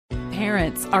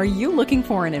Parents, are you looking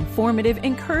for an informative,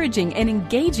 encouraging, and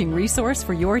engaging resource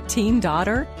for your teen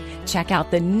daughter? Check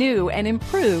out the new and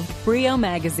improved Brio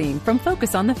magazine from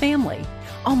Focus on the Family.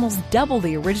 Almost double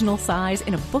the original size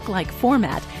in a book-like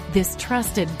format, this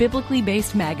trusted, biblically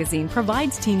based magazine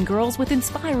provides teen girls with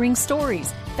inspiring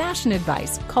stories, fashion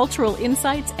advice, cultural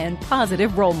insights, and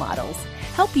positive role models.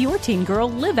 Help your teen girl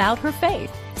live out her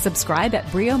faith. Subscribe at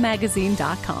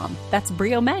briomagazine.com. That's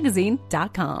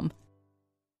briomagazine.com.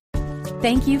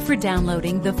 Thank you for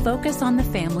downloading the Focus on the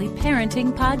Family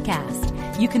Parenting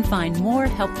Podcast. You can find more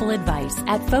helpful advice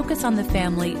at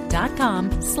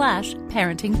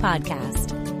focusonthefamily.com/parenting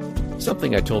podcast.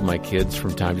 Something I told my kids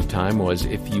from time to time was,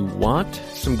 if you want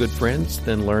some good friends,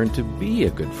 then learn to be a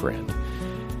good friend.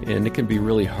 And it can be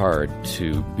really hard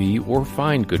to be or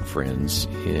find good friends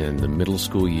in the middle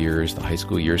school years, the high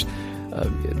school years.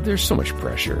 There's so much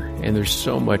pressure, and there's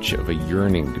so much of a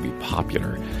yearning to be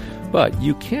popular. But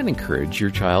you can encourage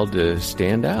your child to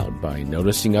stand out by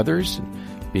noticing others,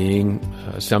 being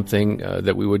something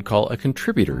that we would call a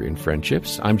contributor in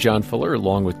friendships. I'm John Fuller,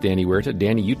 along with Danny Huerta.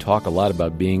 Danny, you talk a lot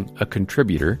about being a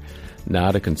contributor,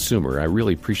 not a consumer. I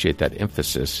really appreciate that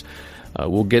emphasis.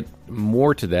 We'll get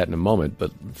more to that in a moment,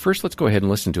 but first let's go ahead and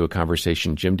listen to a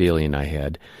conversation Jim Daly and I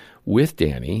had with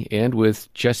Danny and with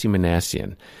Jesse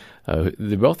Manassian.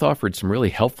 They both offered some really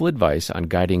helpful advice on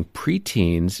guiding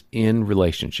preteens in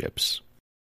relationships.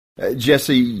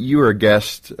 Jesse, you were a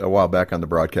guest a while back on the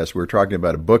broadcast. We were talking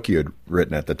about a book you had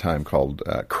written at the time called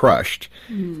Crushed,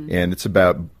 and it's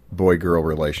about boy-girl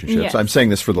relationships. Yes. I'm saying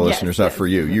this for the listeners, not for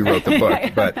you. You wrote the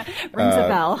book. But rings a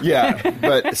bell. Yeah,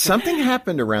 but something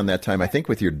happened around that time, I think,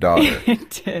 with your daughter.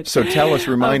 It did. So tell us,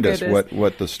 remind us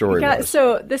what the story was.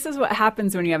 So this is what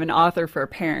happens when you have an author for a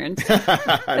parent.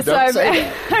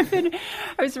 I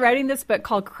was writing this book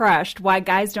called Crushed, Why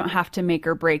Guys Don't Have to Make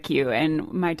or Break You. And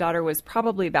my daughter was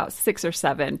probably about 6 or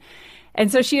 7. And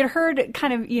so she had heard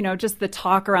kind of, just the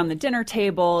talk around the dinner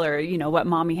table, or, what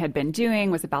mommy had been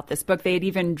doing was about this book. They had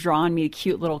even drawn me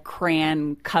cute little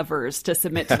crayon covers to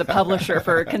submit to the publisher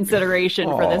for consideration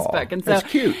for this book. And so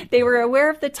they were aware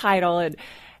of the title.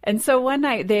 And so one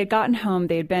night they had gotten home,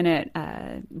 they had been at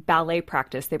ballet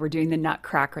practice. They were doing the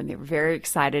Nutcracker, and they were very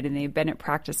excited, and they had been at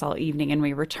practice all evening. And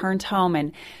we returned home,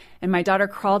 and my daughter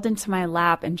crawled into my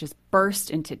lap and just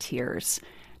burst into tears.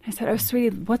 I said, "Oh,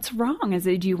 sweetie, what's wrong?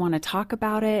 Do you want to talk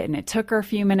about it?" And it took her a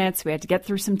few minutes. We had to get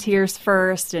through some tears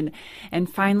first. And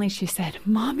finally she said,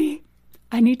 "Mommy,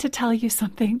 I need to tell you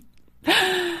something.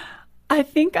 I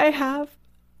think I have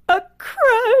a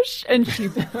crush." And she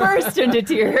burst into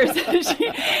tears.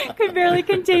 She could barely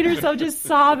contain herself, just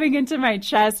sobbing into my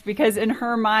chest, because in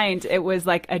her mind, it was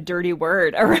like a dirty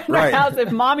word around our house.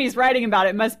 If mommy's writing about it,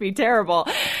 it must be terrible.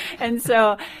 And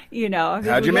so,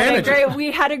 how'd you manage it?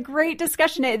 We had a great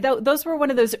discussion. Those were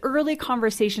one of those early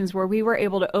conversations where we were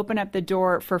able to open up the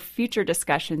door for future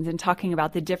discussions and talking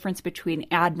about the difference between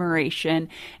admiration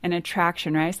and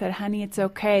attraction. Right? I said, "Honey, it's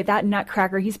okay. That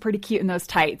Nutcracker, he's pretty cute in those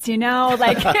tights,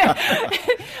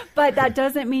 But that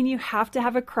doesn't mean you have to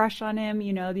have a crush on him.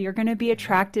 You're going to be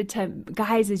attracted to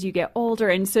guys as you get older."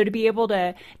 And so to be able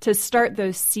to start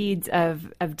those seeds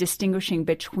of distinguishing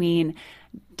between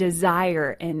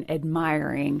desire and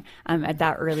admiring at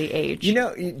that early age.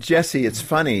 Jesse, it's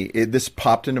funny. This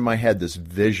popped into my head, this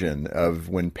vision of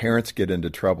when parents get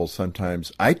into trouble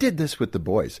sometimes. I did this with the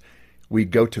boys. We'd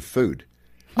go to food.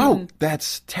 Oh,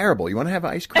 that's terrible. You want to have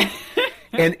ice cream?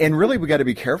 And really, we got to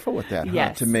be careful with that,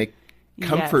 yes. To make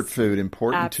comfort food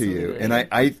important Absolutely. to you. And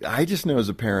I just know as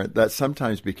a parent that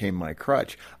sometimes became my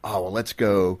crutch. Oh, well, let's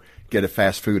go get a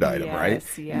fast food item, right?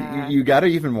 Yeah. You got to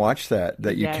even watch that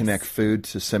you Yes. connect food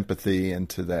to sympathy and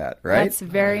to that, right? That's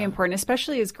very important,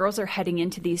 especially as girls are heading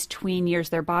into these tween years.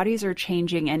 Their bodies are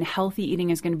changing, and healthy eating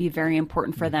is going to be very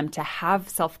important for them to have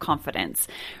self-confidence,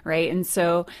 right? And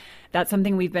so that's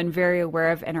something we've been very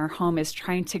aware of in our home, is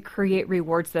trying to create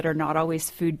rewards that are not always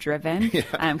food driven.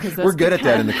 We're good at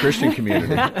that in the Christian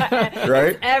community,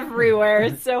 right? It's everywhere.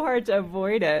 It's so hard to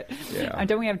avoid it. Yeah.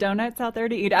 Don't we have donuts out there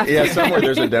to eat after? Yeah, somewhere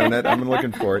there's a donut. I'm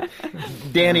looking for it.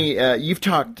 Danny, you've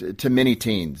talked to many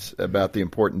teens about the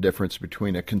important difference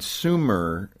between a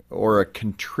consumer or a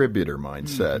contributor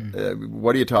mindset.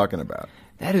 What are you talking about?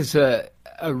 That is a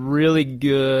really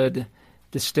good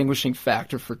distinguishing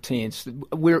factor for teens.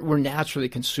 We're naturally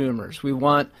consumers. We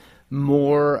want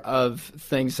more of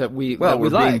things that we we're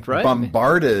like, being right?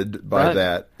 bombarded by Right.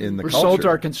 that in the We're culture. sold to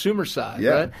our consumer side,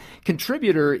 Yeah. right?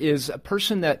 Contributor is a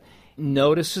person that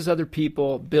notices other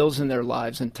people, builds in their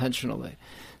lives intentionally.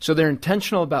 So they're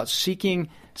intentional about seeking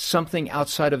something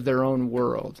outside of their own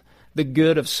world, the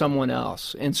good of someone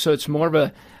else. And so it's more of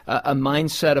a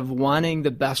mindset of wanting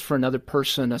the best for another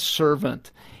person, a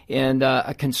servant, and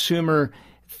a consumer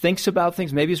thinks about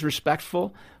things, maybe is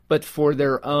respectful, but for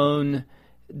their own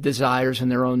desires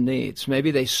and their own needs.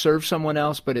 Maybe they serve someone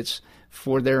else, but it's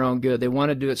for their own good. They want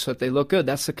to do it so that they look good.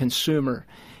 That's the consumer.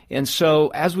 And so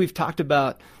as we've talked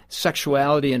about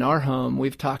sexuality in our home,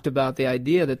 we've talked about the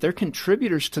idea that they're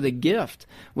contributors to the gift.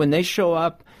 When they show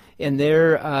up and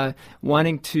they're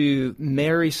wanting to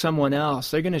marry someone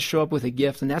else, they're going to show up with a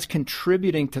gift, and that's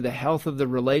contributing to the health of the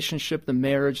relationship, the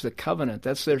marriage, the covenant.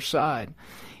 That's their side.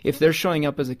 If they're showing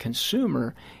up as a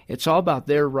consumer, it's all about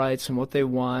their rights and what they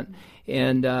want,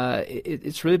 and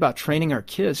it's really about training our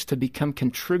kids to become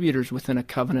contributors within a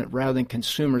covenant rather than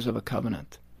consumers of a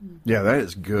covenant. Yeah, that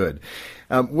is good.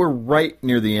 We're right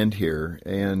near the end here,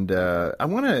 and I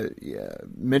want to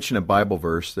mention a Bible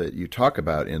verse that you talk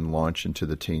about in Launch into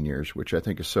the Teen Years, which I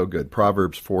think is so good.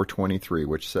 Proverbs 4:23,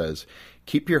 which says,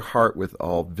 "Keep your heart with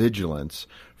all vigilance,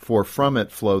 for from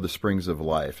it flow the springs of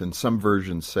life." And some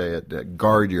versions say it,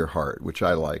 guard your heart, which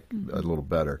I like a little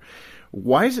better.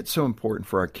 Why is it so important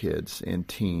for our kids and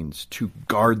teens to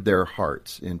guard their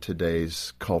hearts in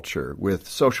today's culture with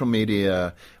social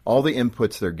media, all the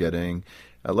inputs they're getting?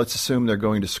 Let's assume they're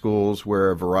going to schools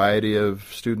where a variety of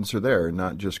students are there,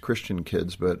 not just Christian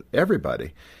kids, but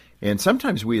everybody. And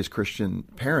sometimes we as Christian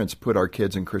parents put our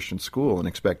kids in Christian school and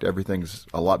expect everything's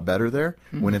a lot better there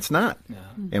when it's not. Yeah.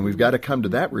 And we've got to come to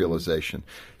that realization.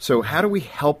 So how do we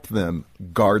help them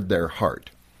guard their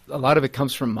heart? A lot of it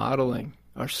comes from modeling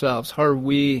ourselves. How are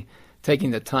we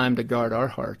taking the time to guard our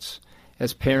hearts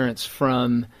as parents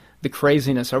from the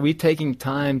craziness? Are we taking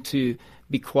time to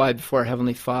be quiet before our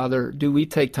Heavenly Father? Do we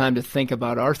take time to think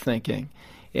about our thinking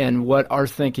and what our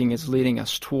thinking is leading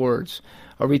us towards?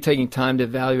 Are we taking time to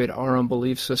evaluate our own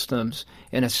belief systems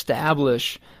and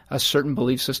establish a certain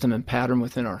belief system and pattern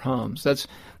within our homes?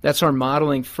 That's our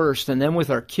modeling first. And then with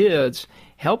our kids,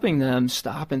 helping them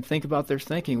stop and think about their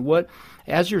thinking.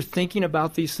 As you're thinking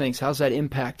about these things, how's that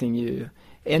impacting you?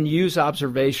 And use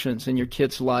observations in your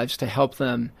kids' lives to help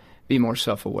them be more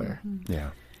self-aware. Yeah.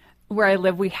 Where I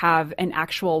live, we have an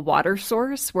actual water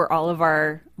source where all of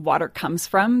our water comes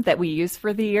from that we use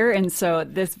for the year. And so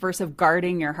this verse of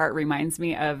guarding your heart reminds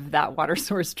me of that water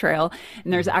source trail.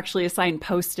 And there's actually a sign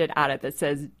posted at it that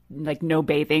says, like, no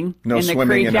bathing no in the swimming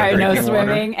creek. In Yeah, no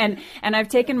swimming. Water. And I've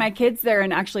taken my kids there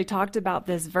and actually talked about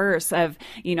this verse of,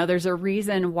 there's a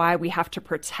reason why we have to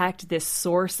protect this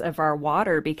source of our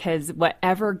water, because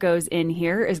whatever goes in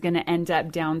here is going to end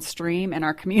up downstream in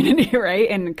our community, right?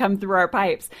 And come through our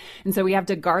pipes. And so we have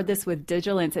to guard this with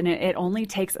vigilance. And it only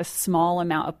takes a small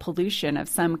amount of pollution of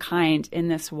some kind in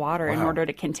this water in order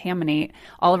to contaminate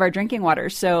all of our drinking water.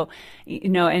 So,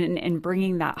 and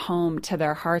bringing that home to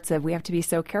their hearts of, we have to be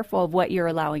so careful of what you're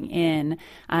allowing in,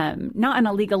 not in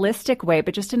a legalistic way,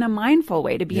 but just in a mindful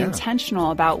way, to be intentional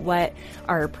about what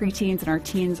our preteens and our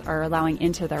teens are allowing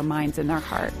into their minds and their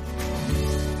heart.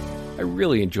 I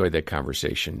really enjoyed that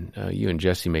conversation. You and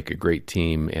Jesse make a great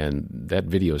team, and that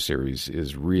video series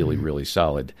is really, really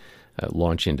solid.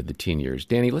 Launch into the Teen Years.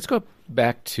 Danny, let's go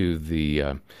back to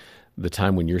the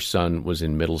time when your son was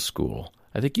in middle school.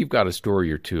 I think you've got a story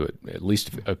or two, at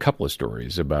least a couple of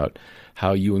stories, about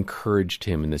how you encouraged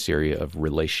him in this area of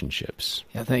relationships.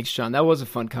 Yeah, thanks, John. That was a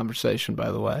fun conversation, by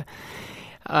the way.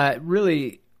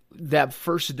 Really, that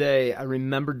first day, I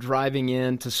remember driving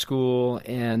into school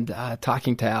and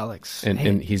talking to Alex. And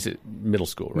he's at middle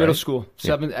school, right? Middle school.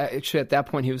 Actually, at that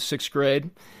point, he was sixth grade.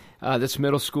 That's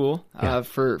middle school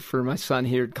for my son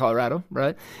here in Colorado,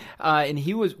 right? And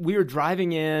we were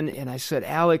driving in, and I said,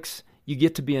 Alex, you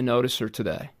get to be a noticer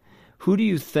today. Who do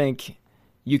you think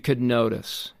you could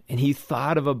notice? And he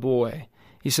thought of a boy.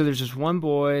 He said, there's this one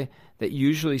boy that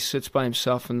usually sits by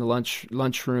himself in the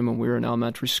lunchroom when we were in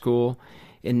elementary school,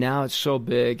 and now it's so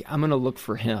big, I'm going to look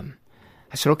for him.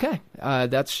 I said, okay,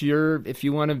 if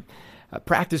you want to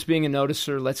practice being a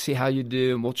noticer, let's see how you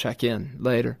do, and we'll check in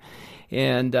later.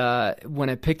 And when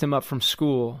I picked him up from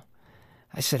school,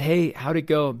 I said, hey, how'd it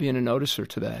go being a noticer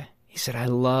today? He said, I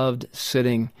loved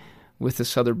sitting with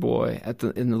this other boy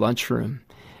in the lunchroom.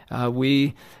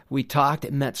 We talked.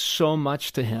 It meant so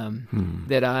much to him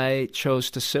that I chose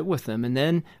to sit with him. And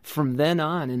then from then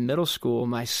on in middle school,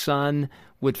 my son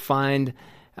would find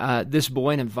this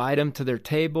boy and invite him to their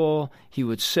table. He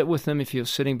would sit with him if he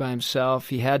was sitting by himself.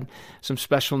 He had some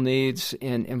special needs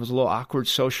and was a little awkward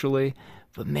socially.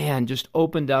 But man, just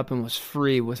opened up and was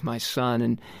free with my son.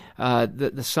 And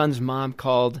the son's mom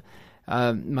called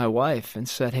my wife and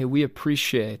said, hey, we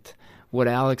appreciate what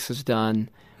Alex has done.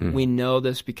 We know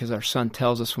this because our son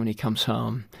tells us when he comes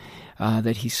home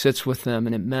that he sits with them,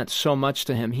 and it meant so much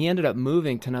to him. He ended up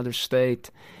moving to another state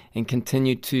and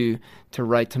continued to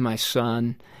write to my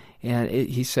son. And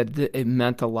he said it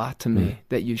meant a lot to me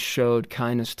that you showed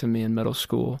kindness to me in middle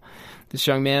school. This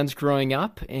young man's growing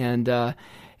up and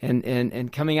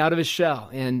coming out of his shell.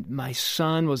 And my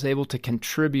son was able to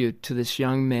contribute to this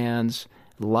young man's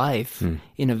life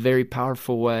in a very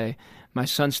powerful way. My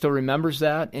son still remembers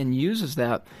that and uses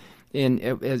that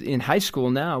in high school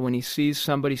now. When he sees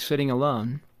somebody sitting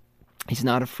alone, he's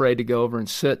not afraid to go over and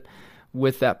sit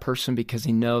with that person because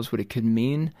he knows what it could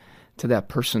mean to that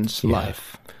person's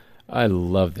life. I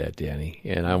love that, Danny.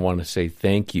 And I want to say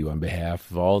thank you on behalf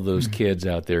of all those kids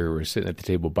out there who are sitting at the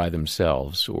table by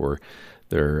themselves, or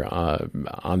they're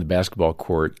on the basketball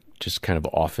court just kind of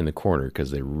off in the corner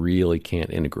because they really can't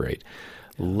integrate.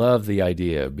 Love the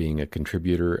idea of being a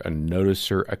contributor, a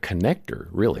noticer, a connector,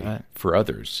 really, for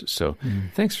others. So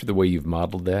thanks for the way you've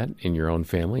modeled that in your own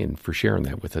family and for sharing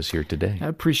that with us here today. I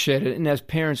appreciate it. And as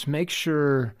parents, make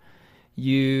sure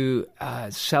you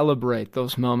celebrate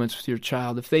those moments with your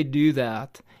child. If they do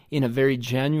that in a very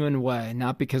genuine way,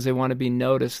 not because they want to be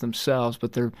noticed themselves,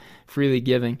 but they're freely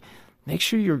giving, make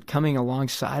sure you're coming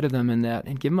alongside of them in that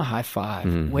and give them a high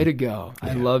five. Way to go.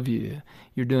 I love you.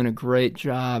 You're doing a great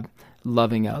job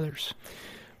loving others.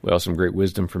 Well, some great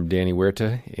wisdom from Danny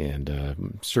Huerta,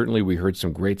 and certainly we heard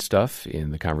some great stuff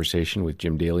in the conversation with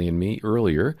Jim Daly and me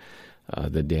earlier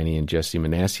that Danny and Jesse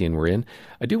Manassian were in.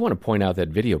 I do want to point out that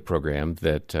video program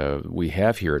that we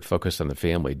have here at Focus on the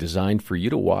Family, designed for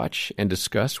you to watch and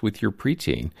discuss with your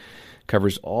preteen.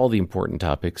 Covers all the important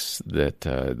topics that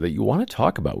you want to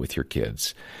talk about with your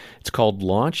kids. It's called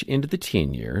Launch into the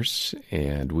Teen Years,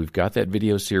 and we've got that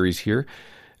video series here.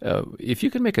 If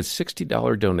you can make a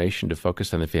 $60 donation to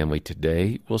Focus on the Family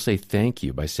today, we'll say thank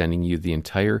you by sending you the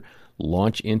entire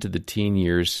Launch into the Teen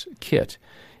Years kit.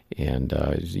 And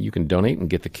you can donate and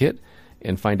get the kit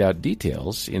and find out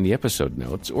details in the episode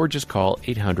notes, or just call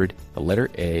 800, the letter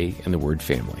A, and the word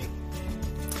family.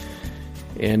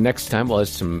 And next time, we'll have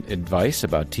some advice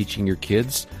about teaching your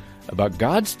kids about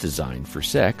God's design for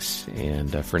sex.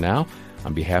 And for now,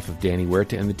 on behalf of Danny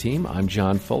Huerta and the team, I'm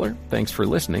John Fuller. Thanks for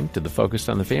listening to the Focus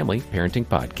on the Family Parenting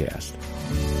Podcast.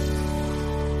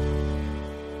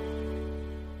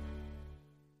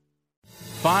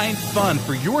 Find fun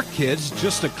for your kids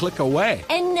just a click away.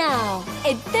 And now,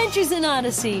 Adventures in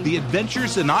Odyssey. The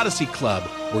Adventures in Odyssey Club,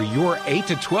 where your 8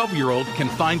 to 12-year-old can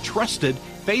find trusted,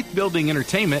 faith-building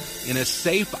entertainment in a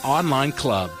safe online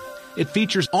club. It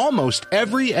features almost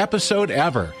every episode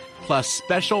ever, plus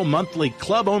special monthly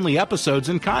club-only episodes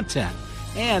and content,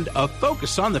 and a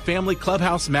Focus on the Family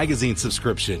Clubhouse magazine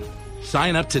subscription.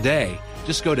 Sign up today.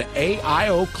 Just go to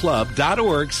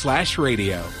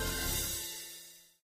aioclub.org/radio.